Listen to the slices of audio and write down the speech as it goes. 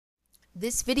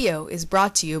This video is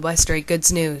brought to you by Straight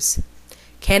Goods News,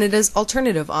 Canada's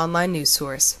alternative online news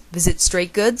source. Visit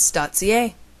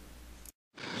straightgoods.ca.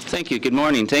 Thank you. Good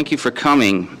morning. Thank you for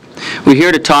coming. We're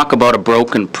here to talk about a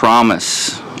broken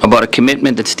promise, about a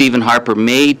commitment that Stephen Harper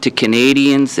made to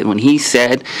Canadians when he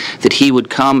said that he would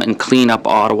come and clean up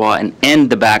Ottawa and end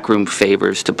the backroom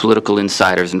favors to political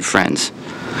insiders and friends.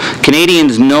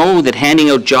 Canadians know that handing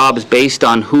out jobs based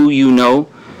on who you know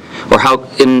or how,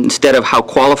 instead of how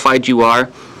qualified you are,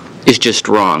 is just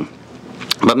wrong.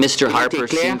 But Mr. Harper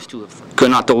seems to have que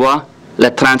notre roi la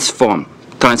transformer.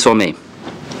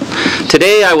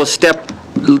 Today I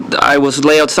will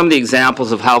lay out some of the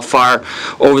examples of how far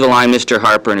over the line Mr.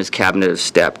 Harper and his cabinet have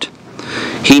stepped.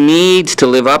 He needs to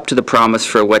live up to the promise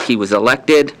for what he was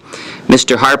elected.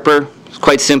 Mr. Harper,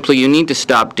 quite simply, you need to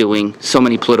stop doing so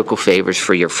many political favors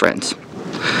for your friends.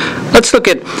 Let's look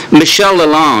at Michelle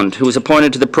Lalonde, who was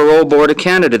appointed to the Parole Board of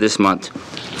Canada this month,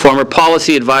 former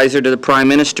policy advisor to the Prime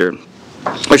Minister,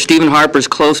 or Stephen Harper's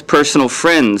close personal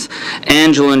friends,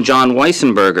 Angela and John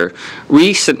Weissenberger,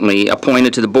 recently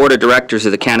appointed to the Board of Directors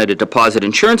of the Canada Deposit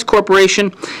Insurance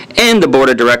Corporation and the Board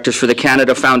of Directors for the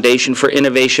Canada Foundation for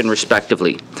Innovation,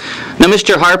 respectively. Now,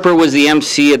 Mr. Harper was the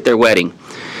MC at their wedding.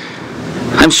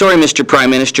 I'm sorry, Mr. Prime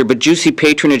Minister, but juicy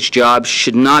patronage jobs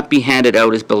should not be handed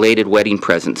out as belated wedding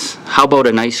presents. How about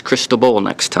a nice crystal bowl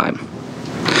next time?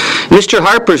 Mr.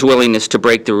 Harper's willingness to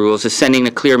break the rules is sending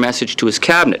a clear message to his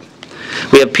cabinet.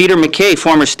 We have Peter MacKay,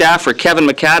 former staffer, Kevin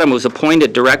McAdam, who was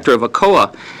appointed director of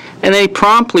ACOA, and they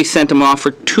promptly sent him off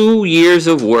for 2 years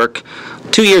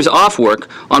off work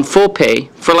on full pay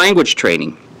for language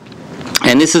training.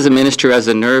 And this is a minister who has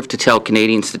the nerve to tell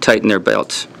Canadians to tighten their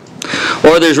belts.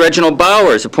 Or there's Reginald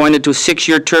Bowers, appointed to a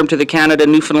 6-year term to the Canada,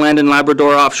 Newfoundland and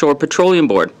Labrador Offshore Petroleum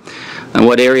Board. And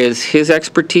what area is his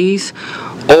expertise?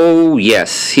 Oh,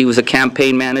 yes, he was a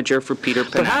campaign manager for Peter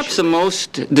Panache. Perhaps the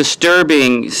most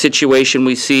disturbing situation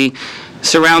we see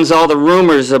surrounds all the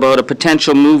rumors about a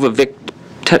potential move of Vic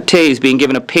Taves being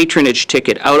given a patronage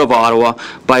ticket out of Ottawa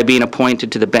by being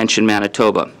appointed to the bench in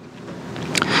Manitoba.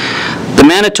 The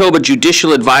Manitoba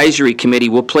Judicial Advisory Committee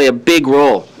will play a big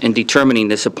role in determining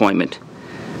this appointment.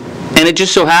 And it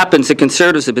just so happens that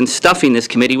Conservatives have been stuffing this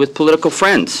committee with political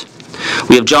friends.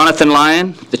 We have Jonathan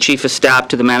Lyon, the Chief of Staff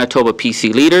to the Manitoba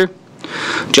PC leader,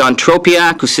 John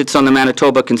Tropiak, who sits on the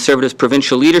Manitoba Conservatives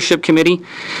Provincial Leadership Committee,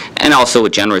 and also a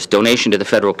generous donation to the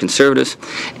Federal Conservatives,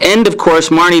 and of course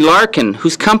Marnie Larkin,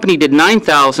 whose company did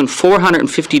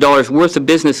 $9,450 worth of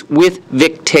business with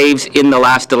Vic Taves in the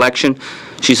last election.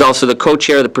 She's also the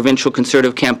co-chair of the Provincial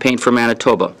Conservative Campaign for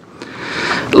Manitoba.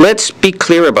 Let's be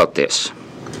clear about this.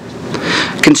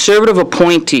 Conservative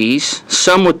appointees,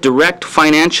 some with direct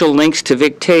financial links to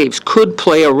Vic Taves, could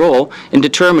play a role in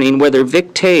determining whether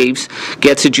Vic Taves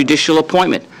gets a judicial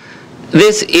appointment.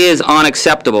 This is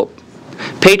unacceptable.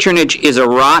 Patronage is a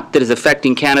rot that is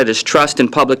affecting Canada's trust in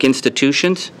public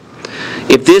institutions.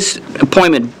 If this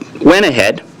appointment went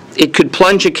ahead, it could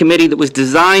plunge a committee that was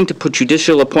designed to put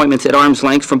judicial appointments at arm's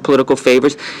length from political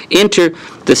favors into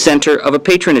the center of a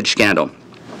patronage scandal.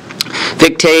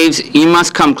 Vic Taves, you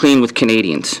must come clean with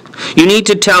Canadians. You need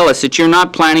to tell us that you're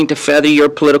not planning to feather your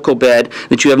political bed,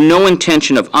 that you have no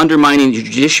intention of undermining the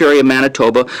judiciary of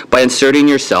Manitoba by inserting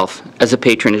yourself as a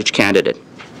patronage candidate.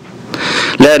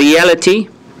 La réalité,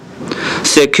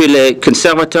 c'est que les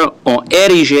conservateurs ont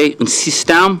érigé un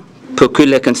système pour que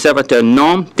les conservateurs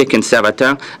nomment des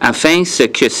conservateurs, afin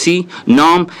que ceux-ci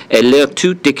nomment et leur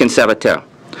tout des conservateurs.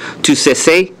 Tout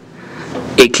ceci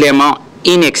est clairement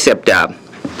inacceptable.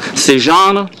 Ce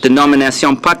genre de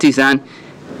nomination partisane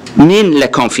mine la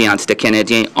confiance des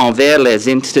Canadiens envers les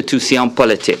institutions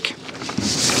politiques.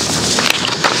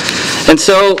 And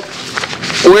so,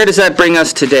 where does that bring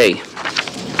us today?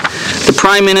 The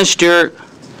Prime Minister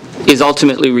is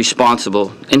ultimately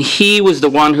responsible, and he was the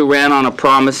one who ran on a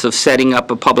promise of setting up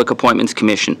a Public Appointments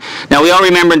Commission. Now, we all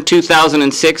remember in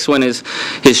 2006 when his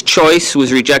choice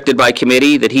was rejected by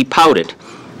committee that he pouted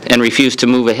and refused to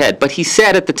move ahead. But he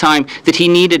said at the time that he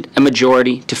needed a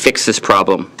majority to fix this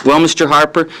problem. Well, Mr.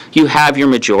 Harper, you have your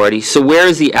majority, so where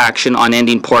is the action on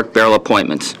ending pork barrel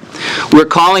appointments? We're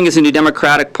calling as a New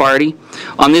Democratic Party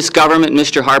on this government,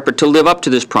 Mr. Harper, to live up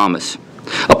to this promise.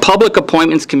 A Public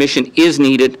Appointments Commission is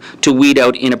needed to weed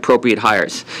out inappropriate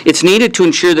hires. It's needed to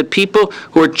ensure that people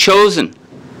who are chosen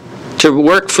to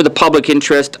work for the public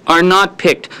interest are not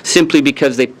picked simply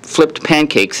because they flipped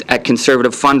pancakes at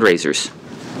Conservative fundraisers.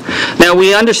 Now,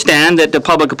 we understand that the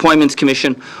Public Appointments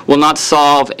Commission will not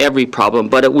solve every problem,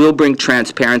 but it will bring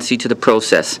transparency to the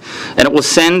process, and it will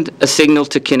send a signal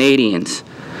to Canadians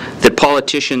that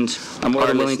politicians are more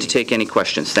than willing to take any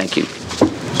questions. Thank you.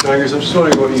 Mr. Angus, I'm just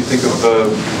wondering what you think of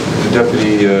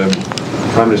the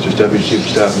Prime Minister's Deputy Chief of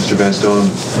Staff, Mr. Van Stone,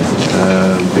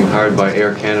 being hired by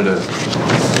Air Canada.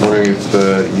 I'm wondering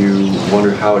if you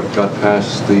wonder how it got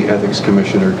past the Ethics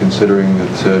Commissioner, considering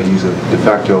that he's a de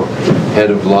facto head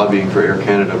of lobbying for Air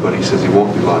Canada, but he says he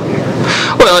won't be lobbying.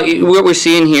 Well, what we're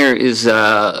seeing here is,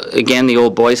 again, the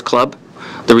old boys club.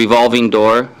 The revolving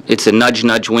door. It's a nudge,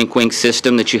 nudge, wink, wink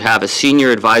system that you have a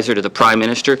senior advisor to the Prime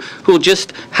Minister who will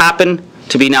just happen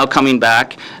to be now coming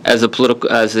back as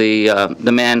the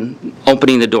man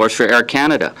opening the doors for Air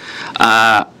Canada.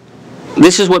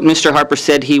 This is what Mr. Harper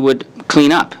said he would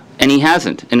clean up, and he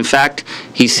hasn't. In fact,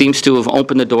 he seems to have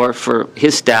opened the door for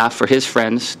his staff, for his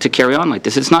friends, to carry on like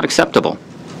this. It's not acceptable.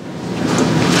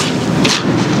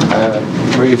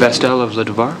 Marie Vestel of Le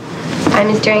Devoir. Hi,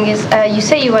 Mr. Angus. You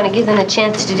say you want to give them a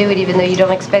chance to do it, even though you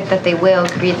don't expect that they will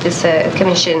create this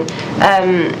commission.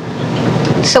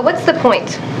 So what's the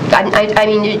point? I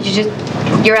mean,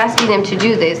 you're asking them to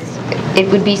do this. It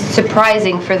would be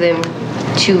surprising for them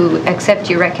to accept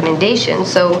your recommendation.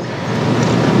 So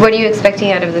what are you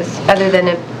expecting out of this, other than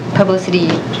a publicity?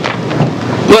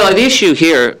 Well, the issue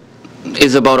here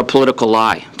is about a political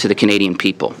lie to the Canadian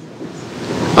people.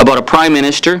 About a Prime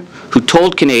Minister who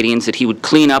told Canadians that he would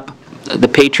clean up the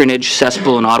patronage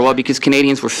cesspool in Ottawa because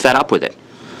Canadians were fed up with it.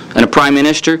 And a Prime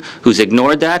Minister who's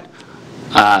ignored that,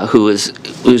 who's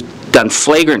done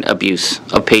flagrant abuse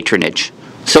of patronage.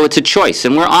 So it's a choice,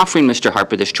 and we're offering Mr.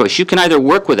 Harper this choice. You can either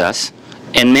work with us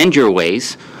and mend your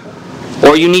ways,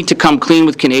 or you need to come clean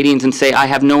with Canadians and say, I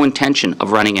have no intention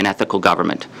of running an ethical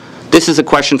government. This is a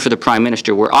question for the Prime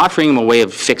Minister. We're offering him a way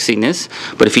of fixing this,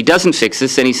 but if he doesn't fix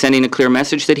this, then he's sending a clear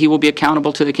message that he will be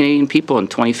accountable to the Canadian people in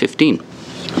 2015.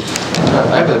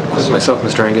 I have a question myself,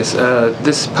 Mr. Angus.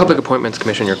 This Public Appointments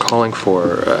Commission you're calling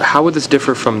for, how would this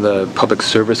differ from the Public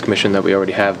Service Commission that we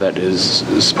already have that is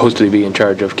supposed to be in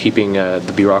charge of keeping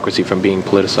the bureaucracy from being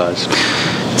politicized?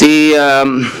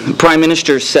 The Prime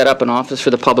Minister set up an office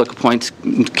for the Public Appointments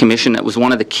Commission. That was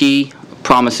one of the key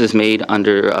promises made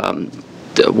under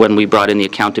when we brought in the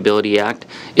Accountability Act.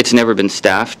 It's never been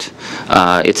staffed.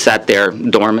 It sat there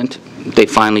dormant. They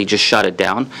finally just shut it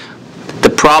down. The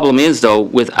problem is, though,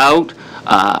 without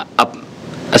a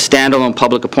standalone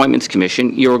Public Appointments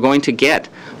Commission, you're going to get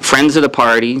friends of the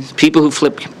party, people who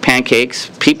flip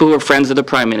pancakes, people who are friends of the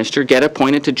Prime Minister get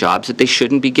appointed to jobs that they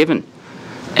shouldn't be given.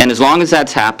 And as long as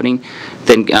that's happening,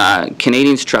 then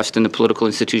Canadians' trust in the political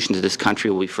institutions of this country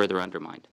will be further undermined.